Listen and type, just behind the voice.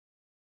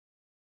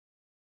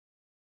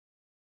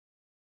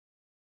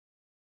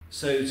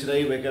So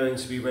today we're going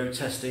to be road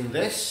testing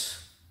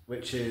this,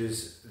 which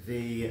is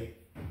the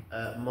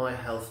My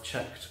Health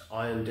Checked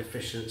Iron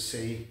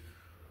Deficiency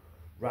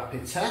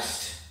rapid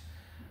test.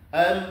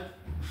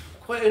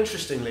 Quite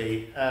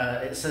interestingly,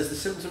 it says the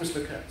symptoms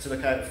to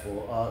look out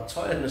for are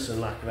tiredness and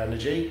lack of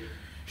energy,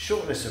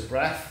 shortness of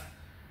breath,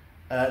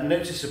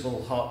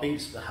 noticeable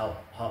heartbeats, heart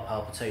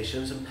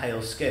palpitations, and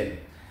pale skin.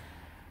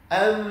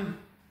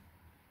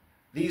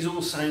 These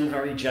all sound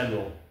very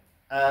general,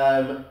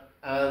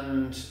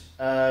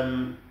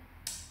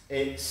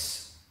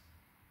 it's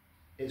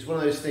one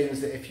of those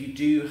things that if you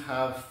do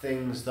have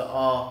things that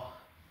are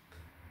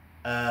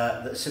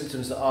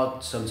symptoms that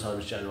are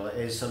sometimes general, it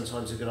is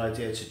sometimes a good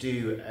idea to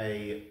do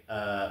a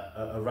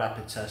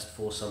rapid test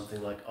for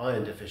something like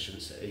iron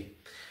deficiency,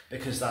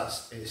 because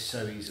it's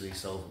so easily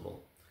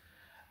solvable.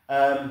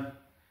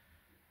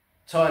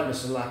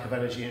 Tiredness and lack of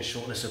energy and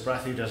shortness of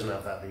breath, who doesn't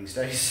have that these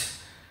days?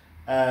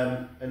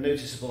 And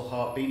noticeable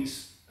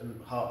heartbeats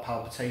and heart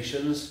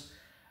palpitations.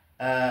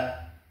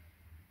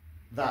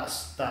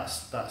 That's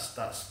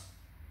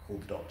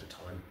called doctor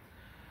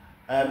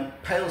time.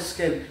 Pale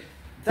skin.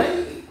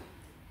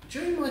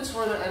 During my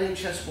time at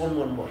NHS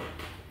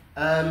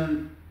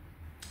 111,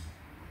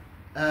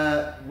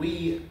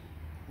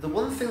 the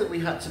one thing that we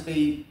had to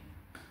be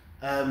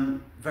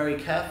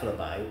very careful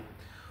about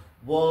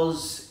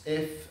was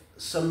if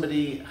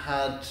somebody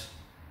had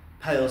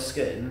pale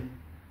skin,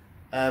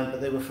 but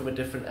they were from a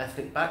different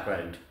ethnic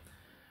background,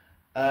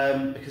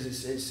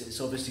 because it's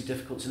obviously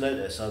difficult to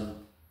notice.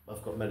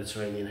 I've got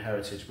Mediterranean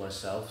heritage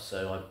myself,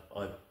 so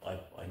I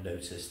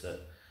noticed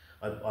that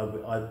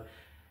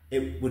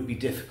it would be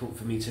difficult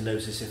for me to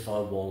notice if I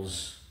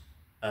was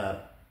pale.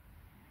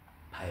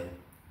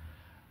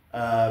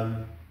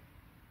 And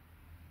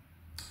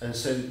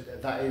so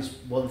that is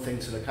one thing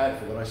to look out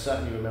for. But I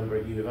certainly remember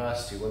at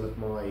university, one of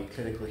my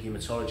clinical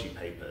haematology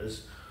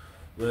papers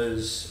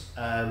was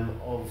a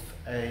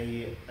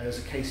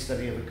case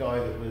study of a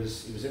guy he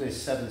was in his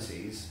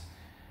 70s,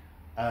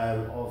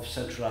 of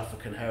Central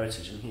African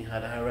heritage, and he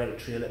had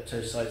hereditary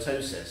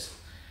elliptocytosis.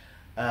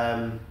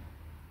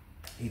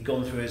 He'd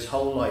gone through his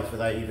whole life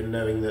without even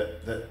knowing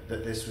that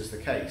this was the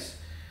case.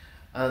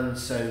 And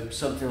so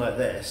something like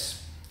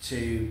this,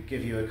 to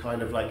give you a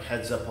kind of like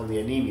heads up on the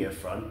anemia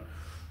front,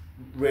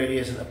 really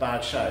isn't a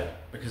bad shout,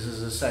 because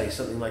as I say,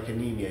 something like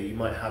anemia, you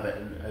might have it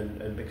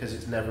and because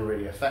it's never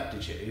really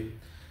affected you,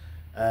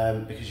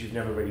 because you've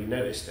never really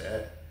noticed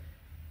it,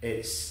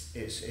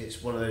 it's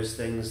one of those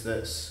things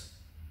that's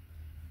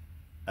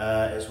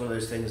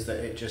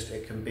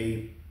it can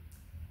be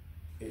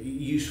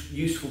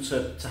useful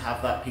to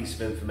have that piece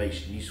of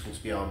information, useful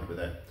to be armed with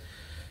it.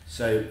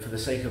 So for the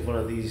sake of one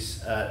of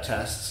these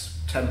tests,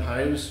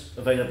 £10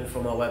 available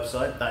from our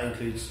website, that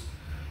includes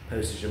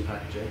postage and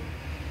packaging.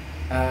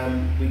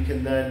 We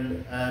can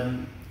then,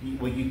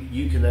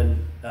 you can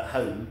then at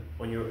home,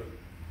 when you're,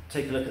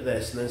 take a look at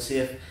this and then see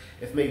if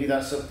maybe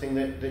that's something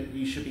that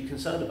you should be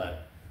concerned about.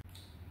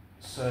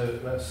 So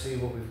let's see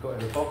what we've got in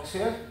the box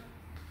here.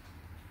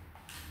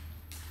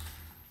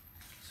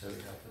 So we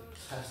have the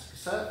test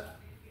cassette,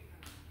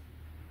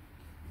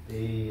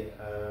 the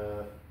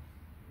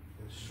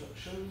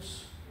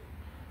instructions.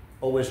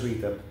 Always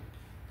read them.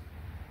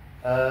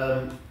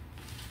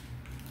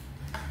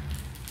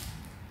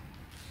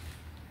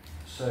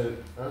 So,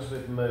 as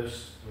with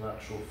most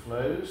lateral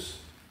flows,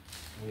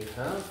 we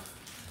have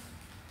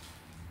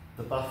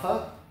the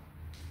buffer,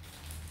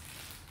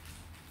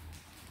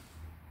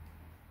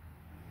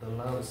 the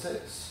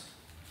lancets,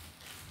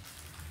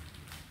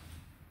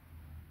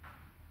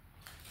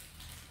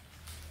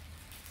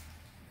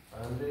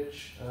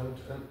 bandage, and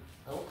an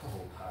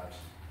alcohol pad.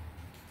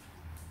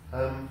 I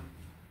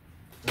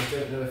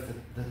don't know if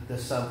the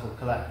sample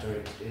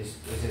collector is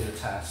in the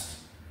test.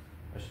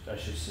 I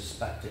should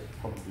suspect it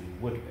probably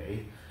would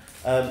be.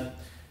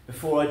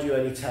 Before I do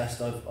any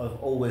test, I've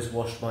always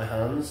washed my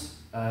hands.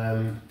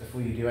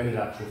 Before you do any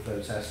lateral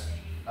flow test,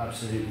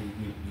 absolutely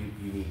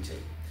you need to.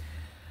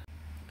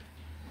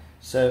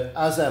 So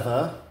as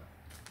ever,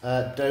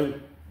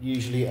 don't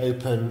usually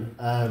open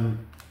a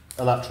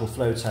lateral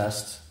flow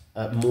test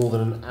more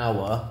than an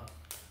hour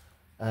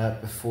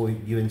before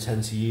you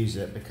intend to use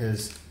it,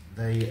 because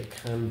they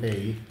can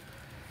be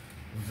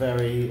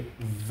very,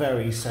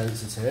 very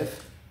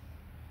sensitive.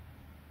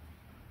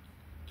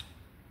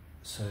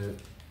 So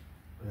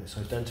it's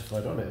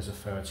identified on it as a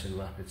ferritin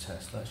rapid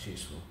test. That's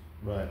useful.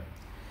 Right.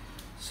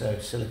 So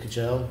silica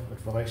gel,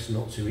 advice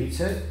not to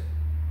eat it.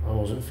 I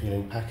wasn't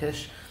feeling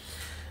peckish.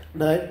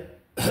 Now,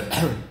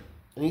 I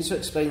need to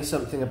explain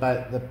something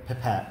about the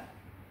pipette.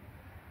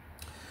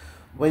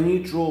 When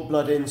you draw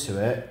blood into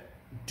it,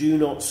 do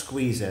not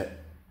squeeze it.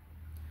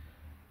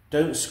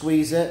 Don't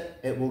squeeze it.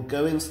 It will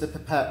go into the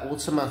pipette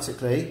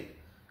automatically.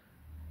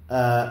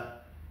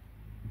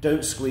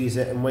 Don't squeeze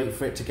it and wait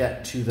for it to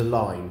get to the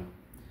line.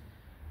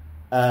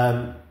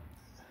 The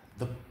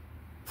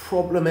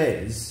problem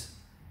is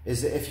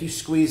that if you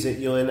squeeze it,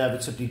 you'll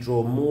inevitably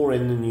draw more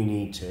in than you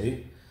need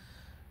to.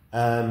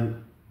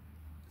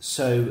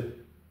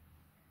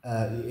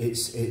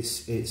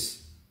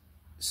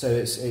 It's so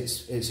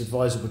it's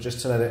advisable just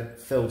to let it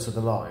filter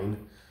the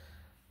line.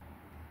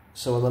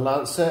 So on the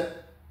lancet,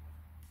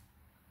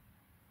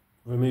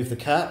 remove the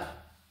cap,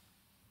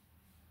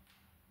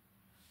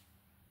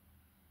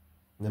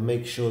 and then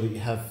make sure that you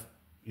have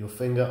your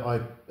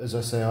finger. As I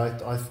say,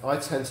 I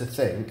tend to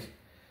think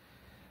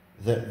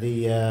that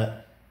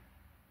the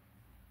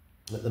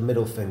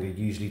middle finger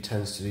usually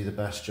tends to do the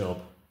best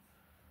job.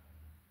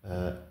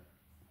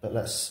 But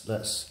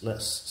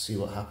let's see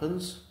what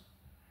happens.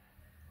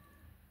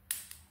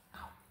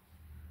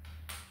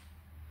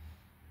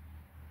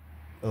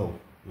 Oh,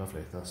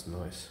 lovely, that's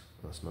nice,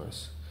 that's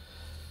nice.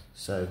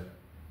 So,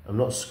 I'm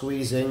not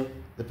squeezing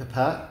the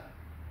pipette,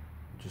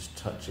 I'm just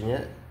touching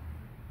it.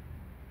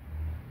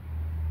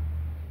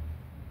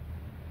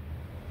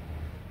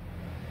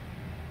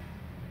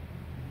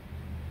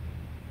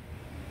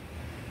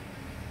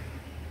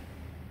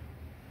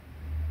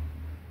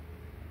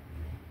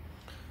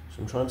 So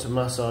I'm trying to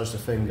massage the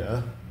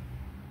finger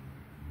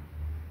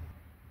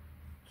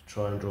to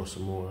try and draw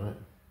some more, right?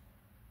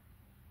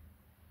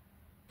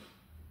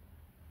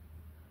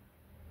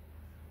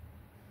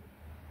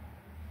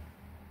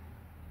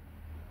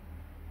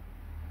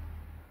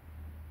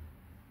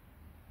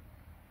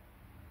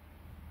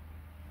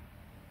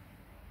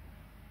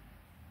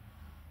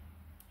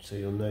 So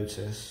you'll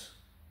notice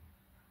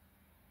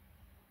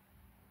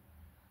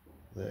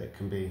that it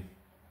can be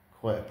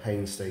quite a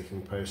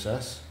painstaking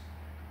process.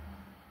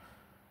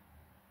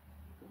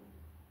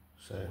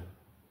 So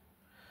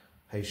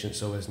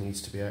patience always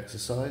needs to be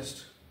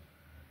exercised.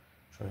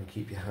 Try and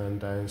keep your hand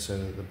down so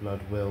that the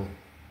blood will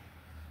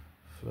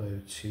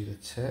flow to the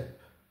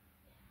tip.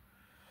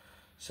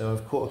 So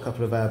I've caught a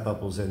couple of air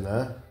bubbles in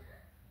there.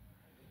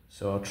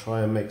 So I'll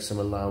try and make some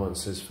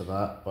allowances for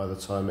that by the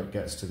time it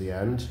gets to the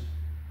end.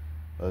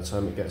 By the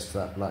time it gets to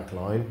that black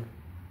line.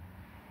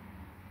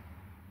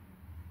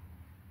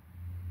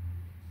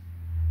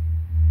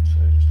 So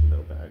just a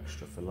little bit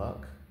extra for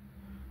luck,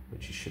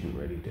 which you shouldn't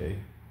really do.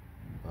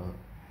 But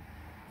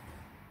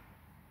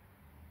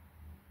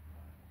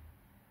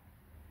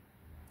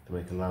to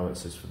make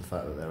allowances for the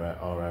fact that there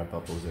are air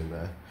bubbles in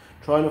there.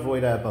 Try and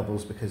avoid air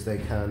bubbles because they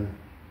can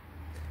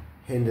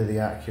hinder the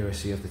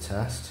accuracy of the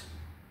test.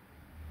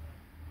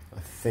 I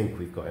think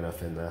we've got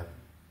enough in there.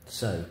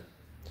 So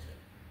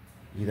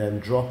you then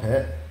drop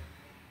it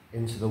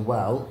into the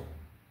well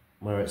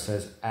where it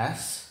says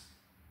S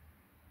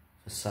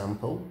for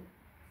sample,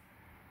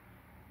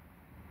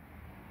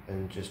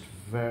 and just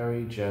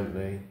very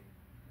gently,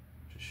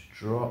 just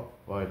drop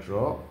by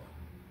drop,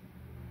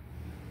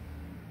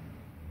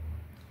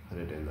 put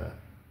it in there.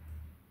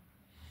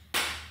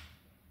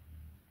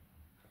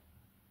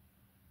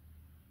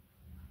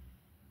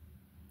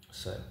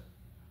 So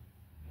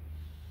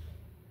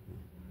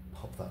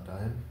pop that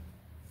down.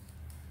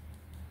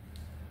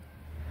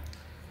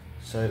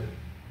 So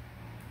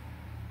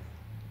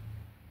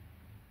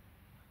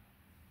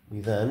we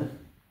then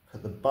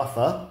put the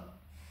buffer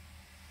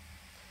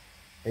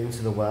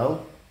into the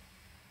well.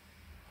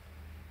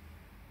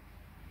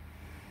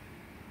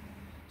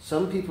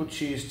 Some people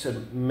choose to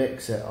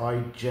mix it.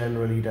 I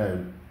generally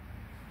don't,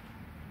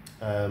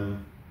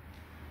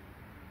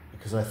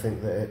 because I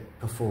think that it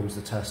performs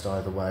the test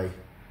either way.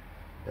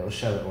 It'll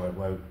show it or it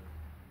won't.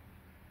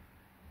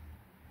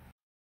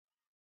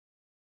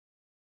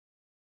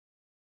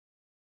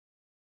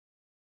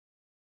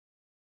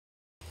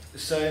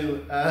 So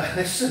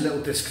this is a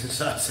little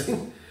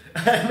disconcerting.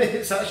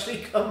 It's actually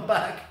come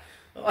back.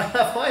 I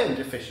have iron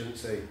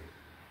deficiency.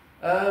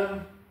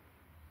 That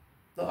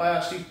I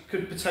actually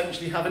could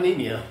potentially have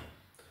anemia.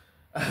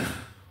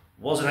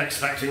 Wasn't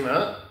expecting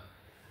that.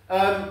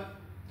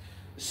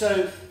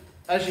 So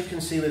as you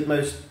can see with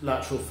most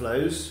lateral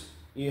flows,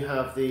 you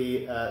have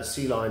the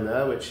C line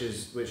there, which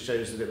shows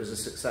that it was a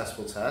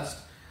successful test.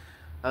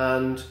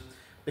 And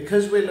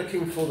because we're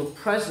looking for the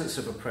presence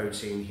of a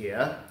protein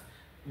here,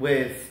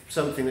 with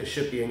something that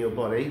should be in your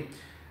body,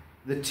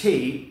 the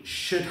T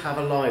should have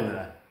a line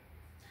there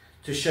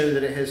to show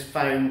that it has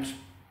found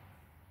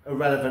a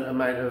relevant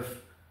amount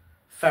of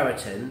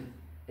ferritin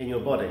in your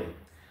body.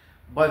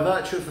 By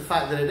virtue of the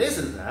fact that it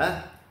isn't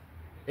there,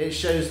 it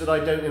shows that I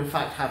don't in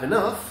fact have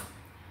enough,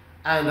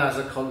 and as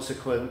a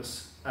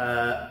consequence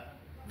that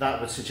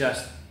would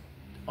suggest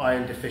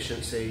iron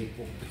deficiency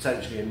or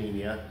potentially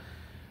anemia,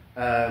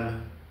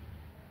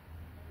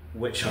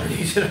 which I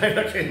need to now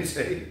look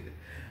into.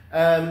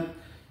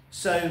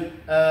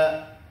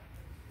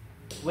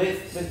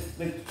 With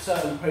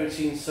certain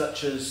proteins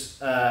such as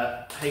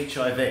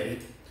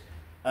HIV,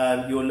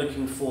 you're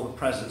looking for the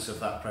presence of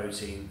that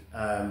protein,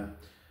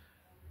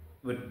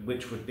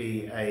 which would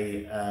be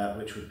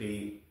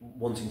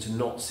wanting to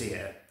not see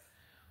it,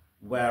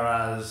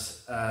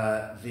 whereas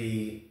sorry,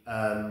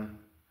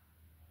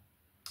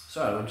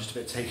 I'm just a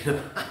bit taken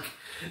aback.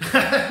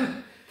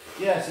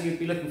 Yeah, so you'd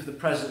be looking for the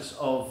presence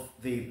of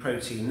the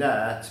protein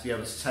there to be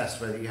able to test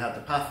whether you had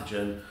the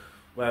pathogen,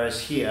 whereas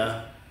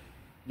here,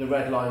 the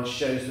red line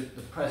shows that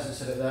the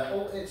presence of it there.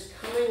 Oh, it's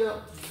coming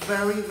up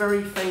very,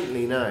 very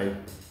faintly now.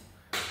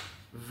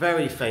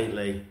 Very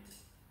faintly.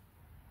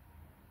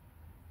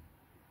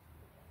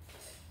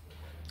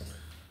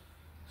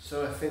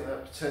 So I think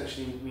that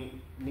potentially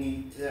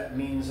that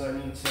means I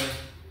need to,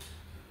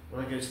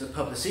 when I go to the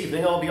pub this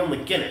evening, I'll be on the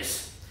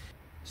Guinness.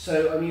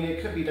 So, I mean,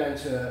 it could be down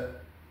to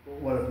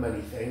one of many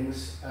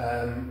things.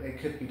 It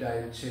could be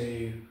down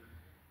to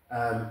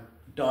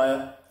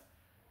diet,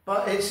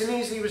 but it's an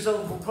easily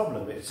resolvable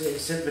problem. It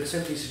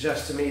simply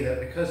suggests to me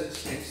that because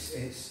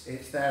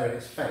it's there and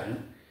it's faint,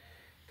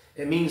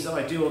 it means that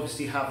I do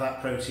obviously have that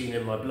protein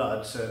in my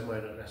blood, so it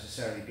might not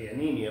necessarily be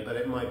anemia, but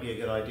it might be a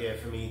good idea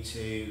for me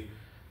to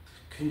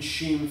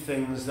consume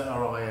things that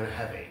are iron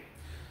heavy.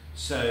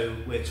 So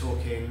we're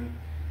talking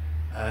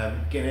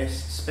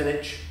Guinness,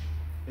 spinach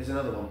is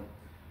another one.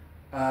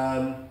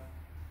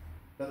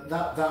 But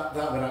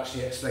that would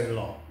actually explain a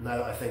lot, now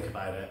that I think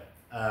about it.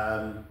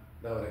 That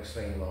would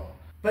explain a lot.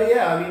 But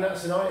yeah, I mean,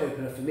 that's an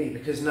eye-opener for me,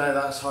 because now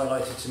that's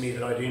highlighted to me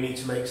that I do need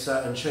to make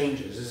certain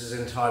changes. This is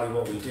entirely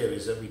what we do,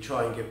 is that we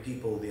try and give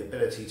people the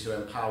ability to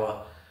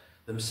empower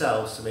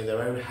themselves to make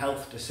their own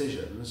health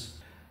decisions.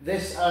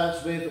 This,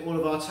 as with all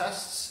of our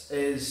tests,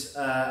 is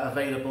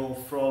available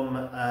from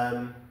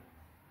our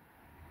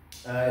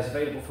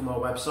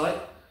website,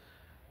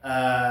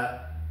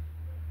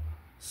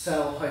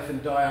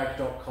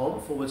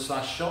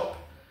 cell-diag.com/shop.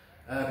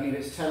 I believe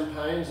it's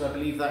 £10. I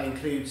believe that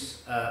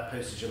includes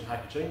postage and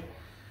packaging.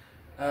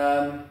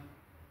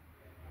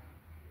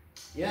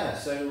 Yeah,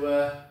 so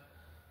I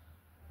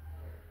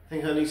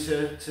think I need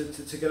to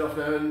get off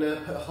now and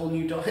put a whole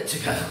new diet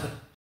together.